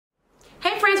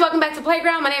to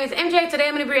Playground. My name is MJ. Today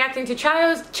I'm going to be reacting to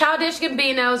Childish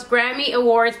Gambino's Grammy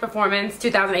Awards performance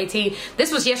 2018.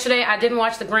 This was yesterday. I didn't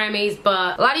watch the Grammys,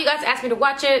 but a lot of you guys asked me to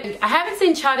watch it. I haven't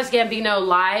seen Childish Gambino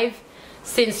live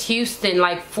since Houston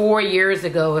like 4 years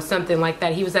ago or something like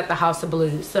that. He was at the House of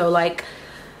Blues. So like,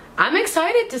 I'm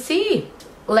excited to see.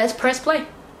 Let's press play.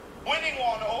 Winning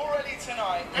one already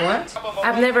tonight. What?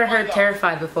 I've never heard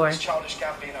Terrified before. Childish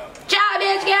Gambino.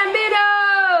 Childish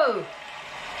Gambino!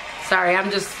 Sorry,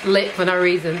 I'm just lit for no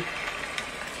reason.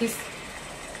 He's...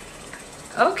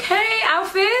 Okay,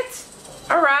 outfit.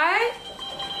 Alright.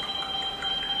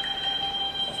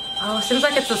 Oh, seems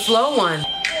like it's a slow one.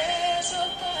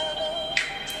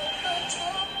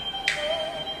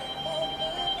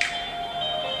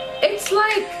 It's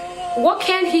like, what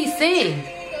can he sing?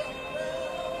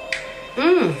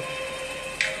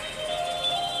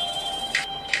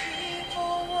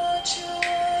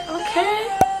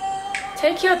 Okay.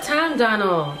 Take your time,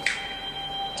 Donald.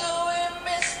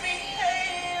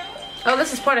 Oh,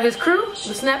 this is part of his crew?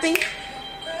 The snapping?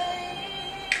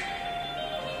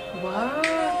 What?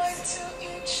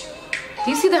 Do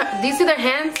you see their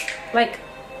hands? Like,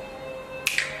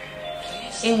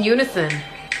 in unison.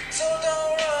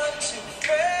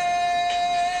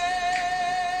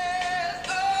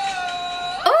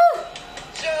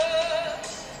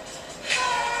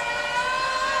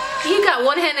 He got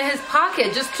one hand in his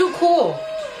pocket, just too cool.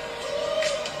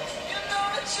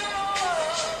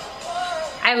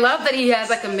 I love that he has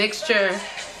like a mixture,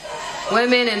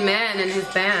 women and men in his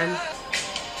band.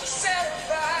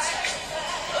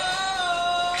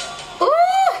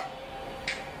 Ooh!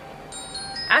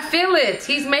 I feel it.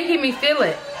 He's making me feel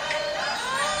it.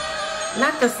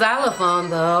 Not the xylophone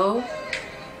though.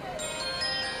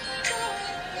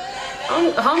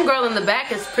 Homegirl in the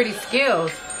back is pretty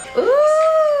skilled.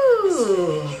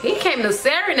 Ooh, he came to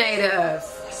serenade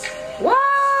us. What?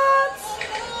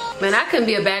 Man, I couldn't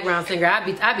be a background singer.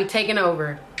 I'd be taking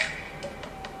over.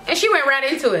 And she went right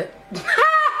into it. That's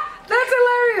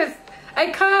hilarious. I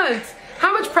can't.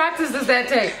 How much practice does that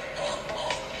take?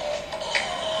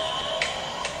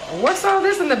 What's all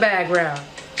this in the background?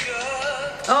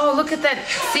 Oh, look at that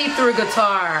see-through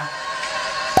guitar.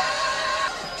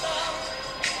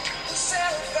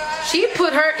 She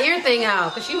put her ear thing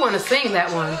out because she want to sing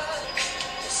that one.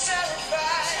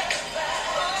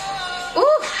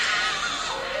 Ooh.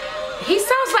 He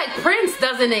sounds like Prince,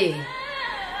 doesn't he?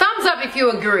 Thumbs up if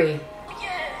you agree.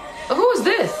 Who is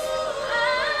this?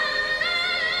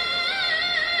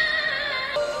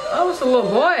 Oh, it's a little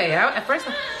boy. At first,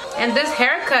 and this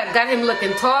haircut got him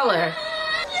looking taller.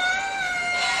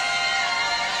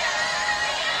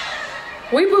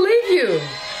 We believe you.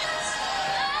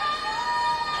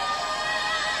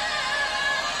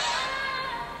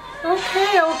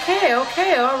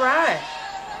 Okay, all right.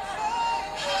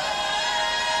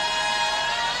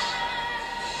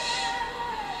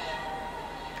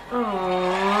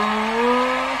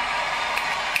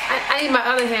 I need my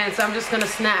other hand, so I'm just gonna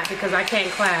snap because I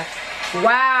can't clap.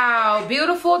 Wow,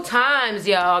 beautiful times,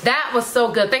 y'all. That was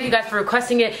so good. Thank you guys for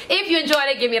requesting it. If you enjoyed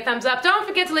it, give me a thumbs up. Don't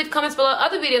forget to leave comments below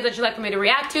other videos that you'd like for me to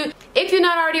react to. If you're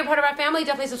not already a part of our family,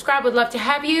 definitely subscribe. Would love to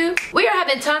have you. We are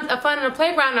having tons of fun in the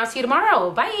playground, and I'll see you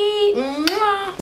tomorrow. Bye. Mwah.